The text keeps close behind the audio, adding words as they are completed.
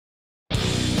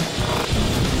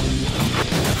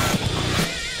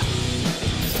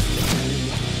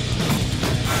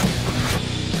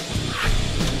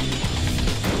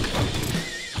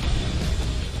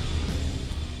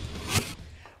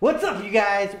What's up, you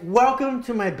guys? Welcome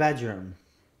to my bedroom.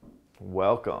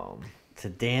 Welcome to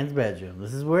Dan's bedroom.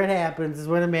 This is where it happens. This is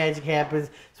where the magic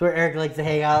happens. It's where Eric likes to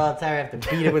hang out all the time. I have to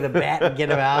beat him with a bat and get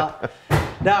him out.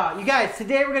 Now, you guys,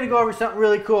 today we're going to go over something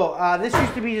really cool. This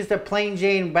used to be just a plain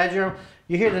Jane bedroom.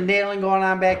 You hear the nailing going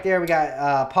on back there. We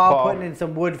got Paul putting in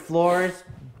some wood floors.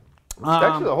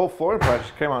 Actually, the whole flooring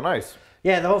project came out nice.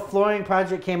 Yeah, the whole flooring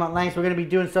project came out nice. We're going to be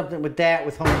doing something with that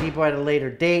with Home Depot at a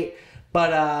later date.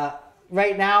 But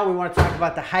right now, we want to talk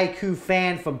about the Haiku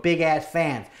fan from Big Ass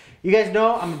Fans. You guys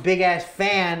know I'm a big ass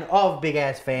fan of Big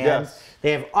Ass Fans. Yes.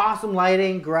 They have awesome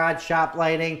lighting, garage shop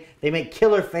lighting. They make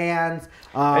killer fans.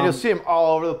 And you'll see them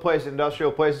all over the place,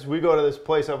 industrial places. We go to this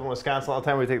place up in Wisconsin all the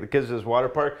time. We take the kids to this water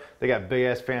park. They got big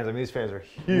ass fans. I mean, these fans are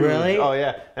huge. Really? Oh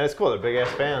yeah, and it's cool. They're big ass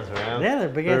fans, man. Yeah, they're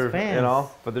big ass fans. You know,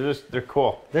 but they're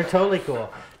cool. They're totally cool.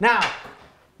 Now,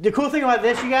 the cool thing about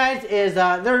this, you guys, is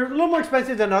they're a little more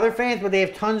expensive than other fans, but they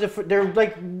have tons of. They're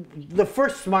like the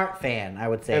first smart fan, I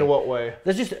would say. In what way?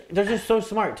 They're just so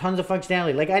smart. Tons of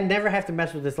functionality. Like I never have to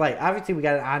mess with this light. Obviously, we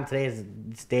got it on today as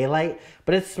it's daylight,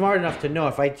 but it's smart enough to know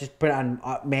if I just put it on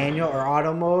manual or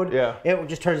auto mode. Yeah. It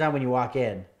just turns on when you walk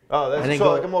in. Oh, that's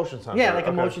so like a motion sensor. Yeah, like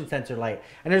a motion sensor light.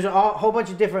 And there's a whole bunch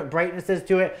of different brightnesses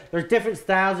to it. There's different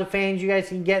styles of fans you guys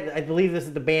can get. I believe this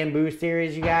is the bamboo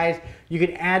series, you guys. You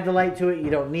can add the light to it. You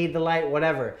don't need the light,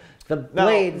 whatever. The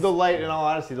blades. The light, in all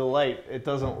honesty, the light, it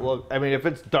doesn't look, I mean, if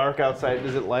it's dark outside,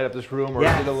 does it light up this room or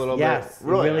is it a little bit? Yes,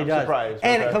 Really, it really does. Surprised.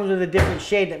 And it comes with a different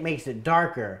shade that makes it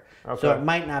darker. Okay. So it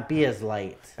might not be as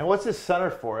light. And what's this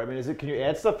center for? I mean, can you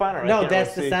add stuff on it? No,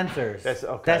 that's the sensors. That's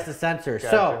okay. That's the sensors. Gotcha.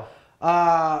 So,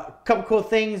 a couple cool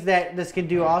things that this can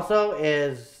do also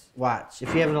is, watch.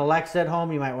 If you have an Alexa at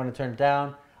home, you might want to turn it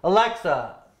down.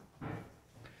 Alexa,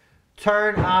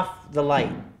 turn off the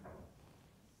light.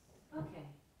 Okay.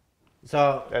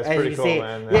 So, that's as pretty you cool, see,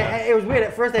 man. Yeah, it was weird.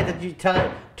 At first, I had to tell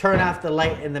it, turn off the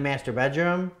light in the master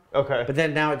bedroom. Okay. But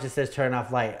then now it just says turn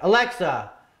off light.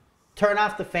 Alexa, turn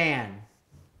off the fan.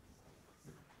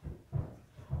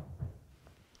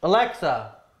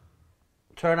 Alexa,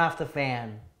 turn off the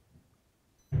fan.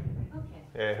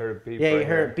 Yeah, I heard it beep. Yeah, right you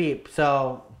heard here. it beep.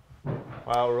 So,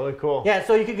 wow, really cool. yeah,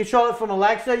 so you can control it from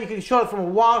Alexa. You can control it from a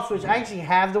wall switch. I actually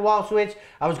have the wall switch.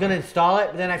 I was going to install it,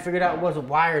 but then I figured out it wasn't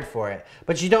wired for it.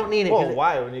 But you don't need it. Well,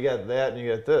 why? When you got that and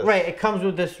you got this. Right, it comes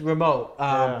with this remote.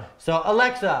 Yeah. So,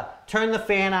 Alexa, turn the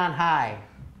fan on high.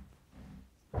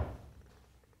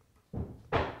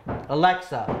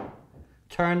 Alexa,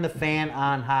 turn the fan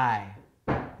on high.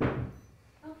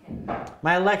 Okay.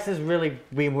 My Alexa's really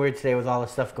being weird today with all the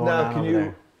stuff going on over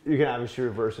there. You can obviously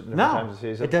reverse it different times of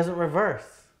season. It doesn't reverse.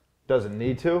 Doesn't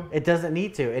need to? It doesn't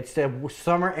need to. It's the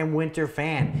summer and winter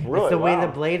fan. Really? It's the way Wow.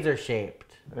 the blades are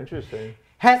shaped. Interesting.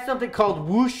 Has something called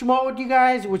whoosh mode, you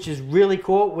guys, which is really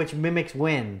cool, which mimics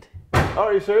wind. Oh,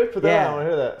 are you serious? Put that Yeah. on. I want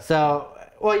to hear that. So,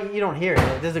 well, you don't hear it.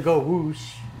 It doesn't go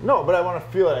whoosh. No, but I want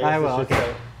to feel it. I will,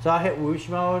 okay. So I'll hit whoosh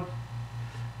mode.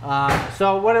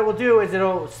 So what it will do is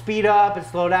it'll speed up and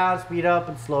slow down, speed up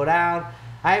and slow down.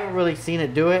 I haven't really seen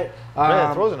it do it.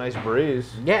 Yeah, it throws a nice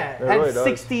breeze. Yeah, it and really it's does.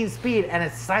 16 speed and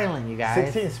it's silent, you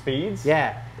guys. 16 speeds?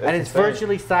 Yeah, That's and it's insane.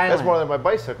 virtually silent. That's more than my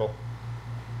bicycle.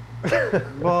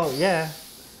 Well, yeah.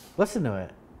 Listen to it.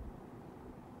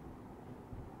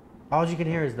 All you can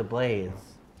hear is the blades.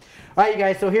 All right, you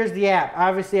guys, so here's the app.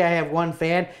 Obviously, I have one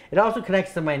fan. It also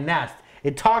connects to my Nest.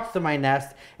 It talks to my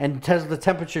Nest and tells the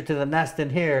temperature to the Nest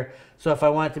in here. So if I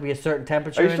want it to be a certain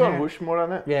temperature Are you still in on here, whoosh mode on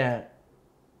that? yeah.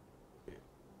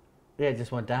 Yeah, it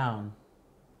just went down.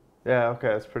 Yeah, okay,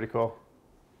 that's pretty cool.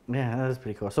 Yeah, that is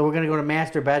pretty cool. So we're going to go to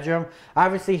master bedroom.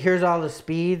 Obviously, here's all the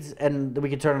speeds, and we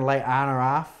can turn the light on or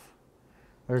off.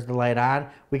 There's the light on.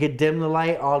 We could dim the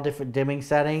light, all different dimming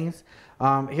settings.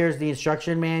 Here's the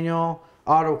instruction manual.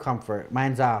 Auto comfort.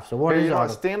 Mine's off. So what Hey, is you know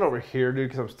what? auto? Stand over here, dude,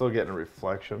 because I'm still getting a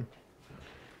reflection.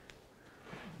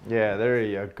 Yeah, there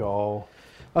you go.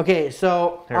 Okay,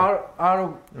 so Here.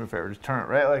 auto Do me a favor, just turn it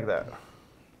right like that.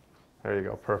 There you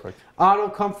go, perfect. auto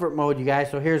comfort mode, you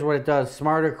guys. So here's what it does: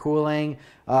 smarter cooling,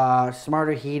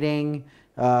 smarter heating.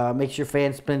 Makes your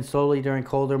fan spin slowly during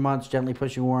colder months, gently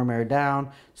pushing warm air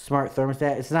down. Smart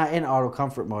thermostat. It's not in auto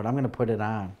comfort mode. I'm going to put it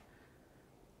on.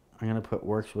 I'm going to put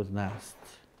works with Nest.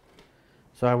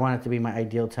 So I want it to be my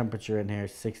ideal temperature in here,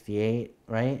 68,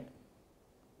 right?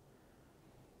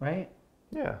 Right?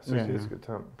 Yeah, 60 is a good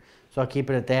temp. So I'll keep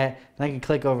it at that. Then I can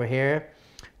click over here.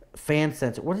 Fan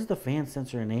sensor. What is the fan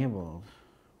sensor enabled?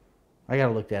 I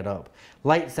gotta look that up.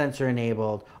 Light sensor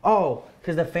enabled. Oh,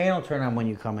 because the fan will turn on when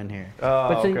you come in here. Oh,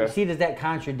 but so okay. see, does that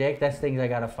contradict? That's things I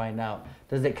gotta find out.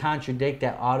 Does it contradict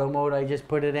that auto mode I just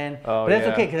put it in? Oh, but that's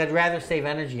yeah. okay, because I'd rather save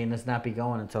energy and this not be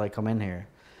going until I come in here.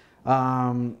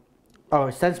 Oh,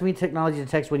 it sends me technology to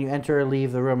text when you enter or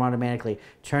leave the room automatically,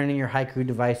 turning your Haiku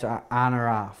device on or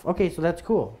off. Okay, so that's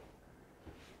cool.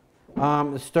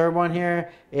 The third one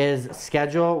here is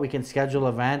schedule. We can schedule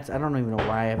events. I don't even know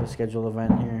why I have a schedule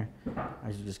event here. I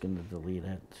was just going to delete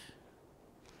it.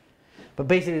 But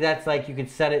basically, that's like you can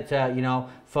set it to, you know,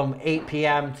 from 8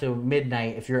 p.m. to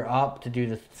midnight if you're up to do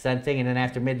the sensing. And then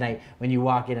after midnight, when you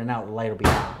walk in and out, the light will be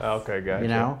off. Okay, gotcha. You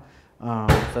know?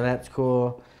 So that's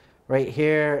cool. Right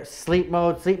here, sleep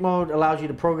mode. Sleep mode allows you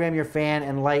to program your fan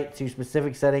and light to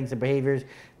specific settings and behaviors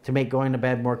to make going to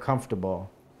bed more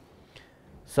comfortable.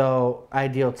 So,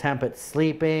 ideal temp at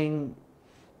sleeping,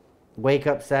 wake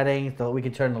up settings, so we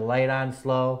can turn the light on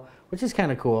slow, which is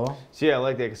kind of cool. See, I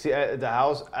like that. See, at the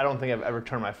house, I don't think I've ever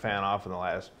turned my fan off in the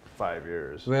last 5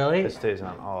 years. Really? It stays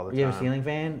on all the time. You have a ceiling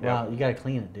fan? Yeah. Well, you got to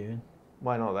clean it, dude.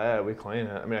 Well, I know that. We clean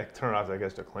it. I mean, I turn it off, I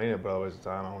guess, to clean it, but otherwise it's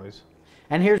on always.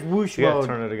 And here's whoosh You mode gotta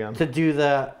turn it again. to do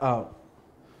the, oh.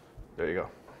 There you go.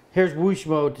 Here's whoosh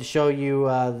mode to show you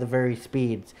the very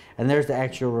speeds. And there's the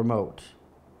actual remote.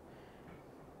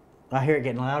 I hear it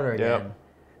getting louder again. Yep.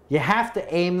 You have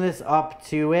to aim this up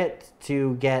to it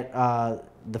to get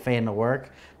the fan to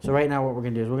work. So right now what we're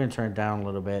going to do is we're going to turn it down a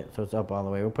little bit so it's up all the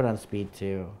way. We'll put it on speed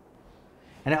 2.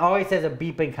 And it always has a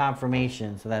beeping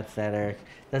confirmation. So that's that, Eric.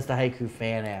 That's the Haiku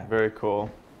fan app. Very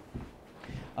cool.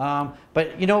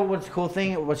 But you know what's the cool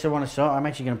thing? What I want to show? I'm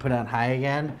actually going to put it on high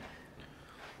again.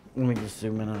 Let me just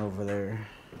zoom in on over there.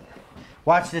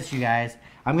 Watch this, you guys.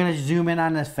 I'm going to zoom in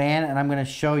on this fan, and I'm going to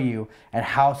show you at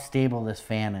how stable this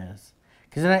fan is.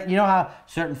 Because you know how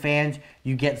certain fans,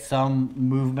 you get some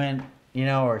movement, you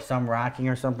know, or some rocking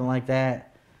or something like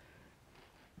that?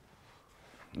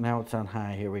 Now it's on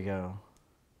high. Here we go.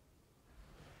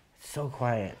 It's so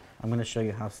quiet. I'm going to show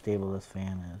you how stable this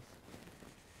fan is.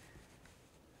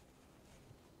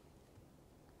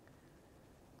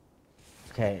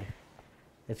 Okay.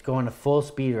 It's going to full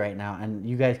speed right now, and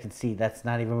you guys can see that's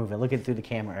not even moving. Look at it through the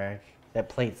camera, Eric. That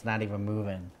plate's not even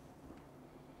moving.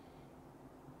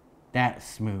 That's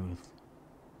smooth.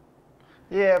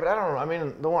 Yeah, but I don't know. I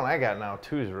mean, the one I got now,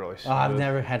 too, is really smooth. Oh, I've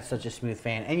never had such a smooth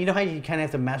fan. And you know how you kind of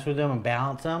have to mess with them and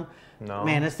balance them? No.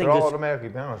 Man, this thing They're all just... automatically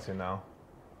balancing now.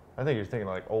 I think you're thinking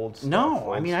like old stuff.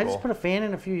 No, I mean, I school. just put a fan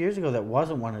in a few years ago that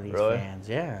wasn't one of these Really? fans.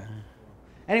 Yeah.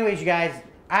 Anyways, you guys,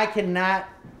 I cannot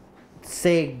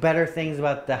say better things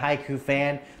about the Haiku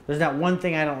fan. There's not one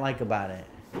thing I don't like about it.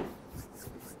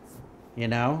 You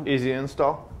know? Easy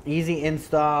install? Easy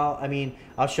install. I mean,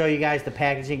 I'll show you guys the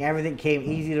packaging. Everything came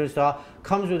easy to install.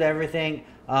 Comes with everything.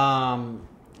 I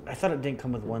thought it didn't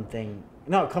come with one thing.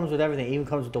 No, it comes with everything. It even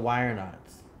comes with the wire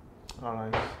nuts. Oh,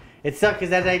 nice. It sucked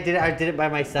because as I did it by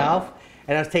myself.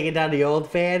 And I was taking down the old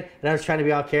fan, and I was trying to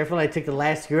be all careful. And I took the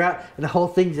last screw out, and the whole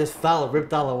thing just fell. It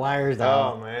ripped all the wires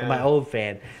out of my old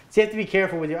fan. So you have to be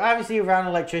careful with your, obviously around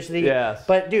electricity. Yes.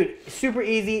 But dude, super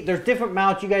easy. There's different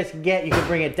mounts you guys can get. You can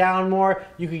bring it down more.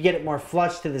 You could get it more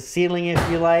flush to the ceiling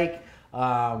if you like.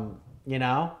 You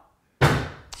know.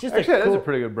 It's just Actually, a cool, that's a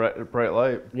pretty good bright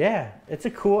light. yeah, it's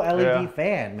a cool LED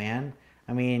fan, man.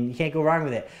 I mean, you can't go wrong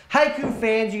with it. Haiku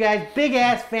fans, you guys,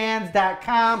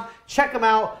 bigassfans.com. Check them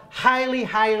out. Highly,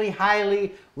 highly,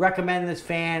 highly recommend this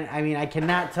fan. I mean, I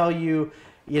cannot tell you,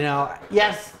 you know,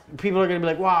 yes, people are going to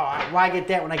be like, wow, why get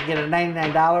that when I can get a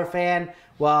 $99 fan?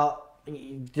 Well,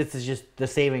 this is just, the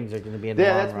savings are going to be in the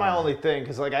long that's run. my only thing,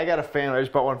 because like I got a fan. I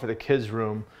just bought one for the kids'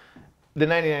 room. The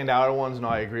 $99 ones, no,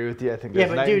 I agree with you. I think yeah,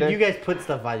 but dude, you guys put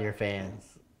stuff on your fans.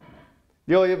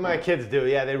 Yo, my kids do.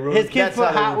 Yeah, they ruin. His kids put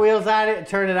Hot Wheels on it,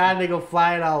 turn it on, and they go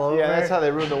flying all over. Yeah, that's how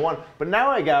they ruined the one. But now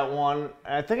I got one,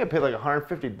 and I think I paid like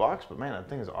 $150. But man, that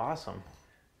thing is awesome.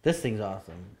 This thing's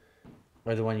awesome.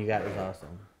 Or the one you got is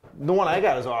awesome. The one I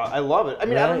got is awesome. I love it. I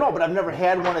mean, Really? I don't know, but I've never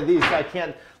had one of these, so I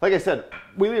can't. Like I said,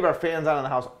 we leave our fans on in the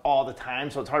house all the time,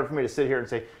 so it's hard for me to sit here and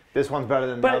say this one's better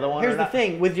than the other one. But here's the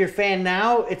thing. With your fan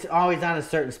now, it's always on a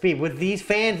certain speed. With these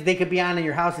fans, they could be on in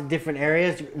your house in different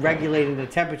areas, regulating the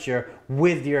temperature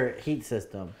with your heat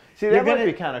system. See, that might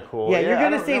be kind of cool. Yeah, you're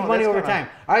going to save money over time.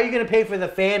 Are you going to pay for the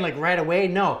fan like right away?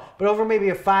 No. But over maybe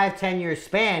a 5-10 year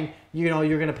span, you know,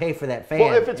 you're going to pay for that fan.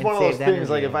 Well, if it's one of those things,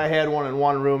 like if I had one in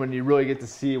one room and you really get to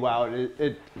see, wow,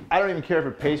 I don't even care if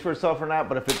it pays for itself or not,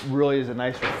 but if it really is a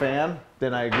nicer fan,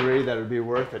 then I agree that it would be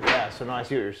worth it. Yeah, so now I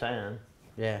see what you're saying.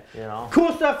 Yeah. You know.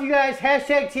 Cool stuff, you guys.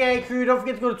 Hashtag TIA Crew. Don't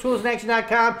forget to go to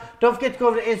toolsinaction.com. Don't forget to go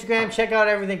over to Instagram. Check out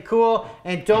everything cool.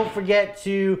 And don't forget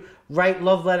to write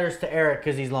love letters to Eric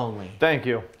because he's lonely. Thank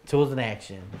you. Tools in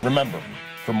Action. Remember,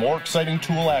 for more exciting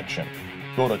tool action,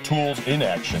 go to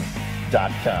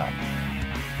toolsinaction.com.